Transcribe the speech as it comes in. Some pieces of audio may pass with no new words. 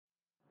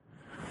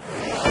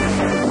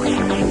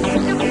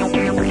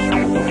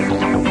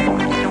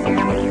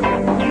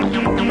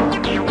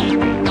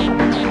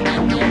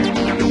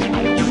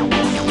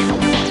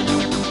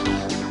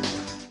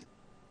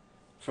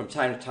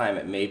time to time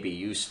it may be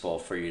useful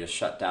for you to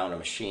shut down a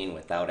machine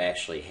without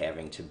actually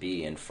having to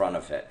be in front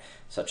of it,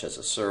 such as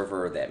a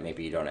server that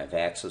maybe you don't have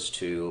access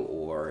to,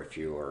 or if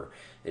you're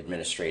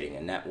administrating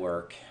a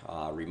network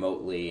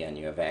remotely and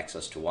you have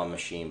access to one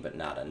machine but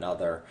not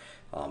another.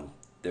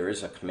 There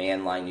is a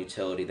command line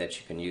utility that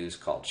you can use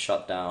called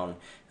Shutdown.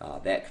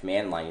 That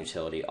command line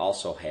utility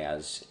also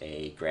has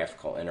a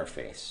graphical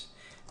interface,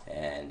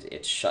 and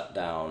it's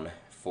shutdown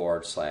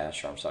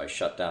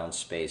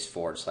space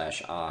 /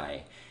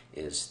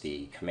 is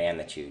the command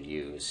that you'd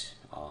use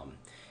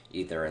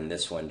either in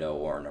this window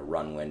or in a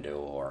run window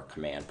or a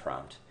command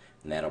prompt.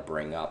 And that'll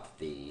bring up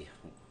the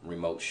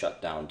remote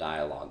shutdown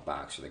dialog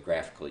box or the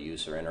graphical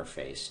user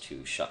interface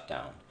to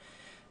shutdown.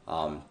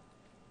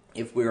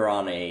 If we were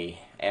on a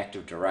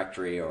Active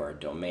Directory or a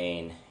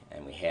domain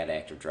and we had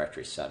Active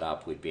Directory set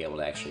up, we'd be able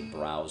to actually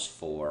browse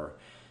for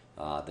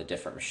the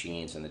different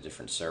machines and the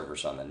different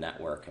servers on the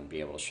network and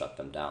be able to shut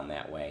them down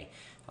that way.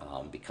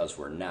 Because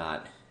we're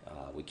not,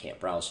 we can't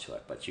browse to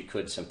it. But you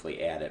could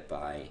simply add it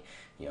by,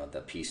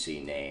 the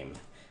PC name,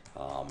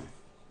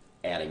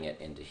 adding it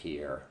into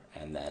here,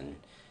 and then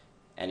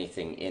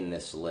anything in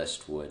this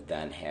list would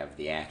then have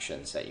the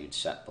actions that you'd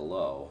set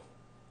below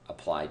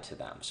applied to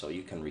them. So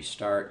you can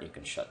restart, you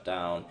can shut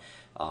down.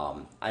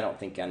 I don't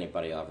think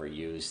anybody will ever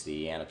use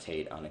the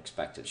annotate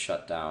unexpected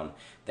shutdown.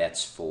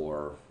 That's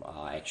for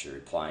actually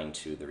replying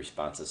to the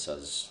response that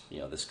says,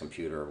 this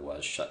computer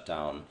was shut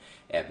down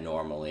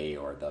abnormally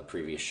or the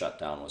previous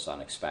shutdown was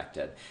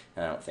unexpected.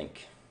 And I don't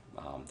think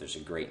there's a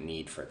great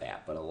need for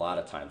that, but a lot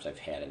of times I've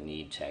had a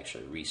need to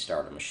actually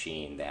restart a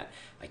machine that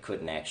I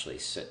couldn't actually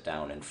sit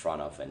down in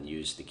front of and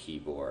use the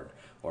keyboard,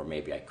 or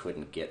maybe I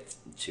couldn't get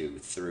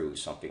through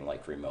something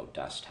like remote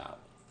desktop.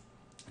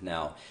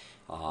 Now,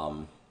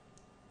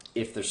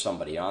 if there's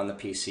somebody on the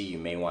PC, you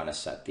may want to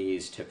set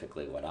these.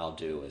 Typically what I'll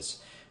do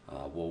is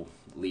we'll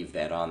leave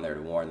that on there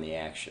to warn the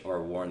action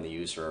or warn the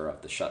user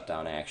of the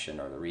shutdown action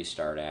or the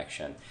restart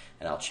action,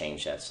 and I'll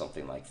change that to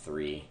something like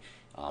 3.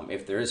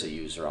 If there is a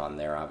user on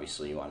there,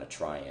 obviously you want to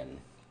try and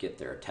get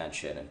their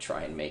attention and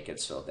try and make it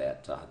so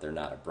that they're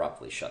not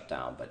abruptly shut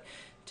down. But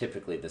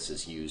typically this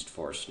is used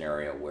for a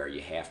scenario where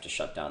you have to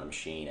shut down a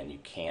machine and you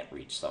can't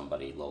reach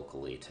somebody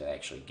locally to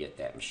actually get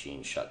that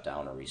machine shut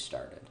down or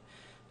restarted.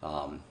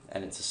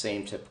 And it's the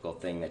same typical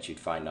thing that you'd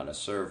find on a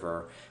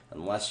server.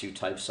 Unless you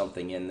type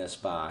something in this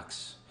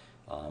box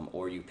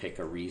or you pick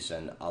a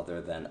reason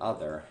other than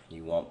other,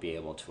 you won't be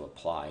able to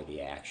apply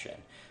the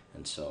action.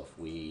 And so if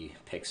we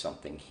pick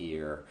something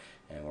here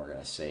and we're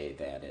going to say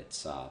that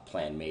it's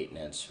planned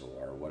maintenance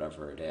or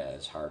whatever it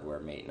is,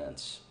 hardware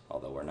maintenance,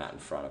 although we're not in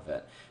front of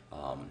it,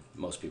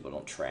 most people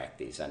don't track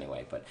these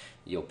anyway, but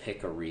you'll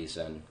pick a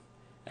reason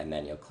and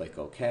then you'll click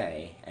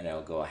OK, and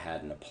it'll go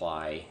ahead and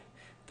apply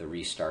the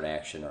restart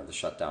action or the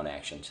shutdown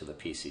action to the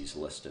PCs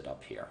listed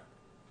up here.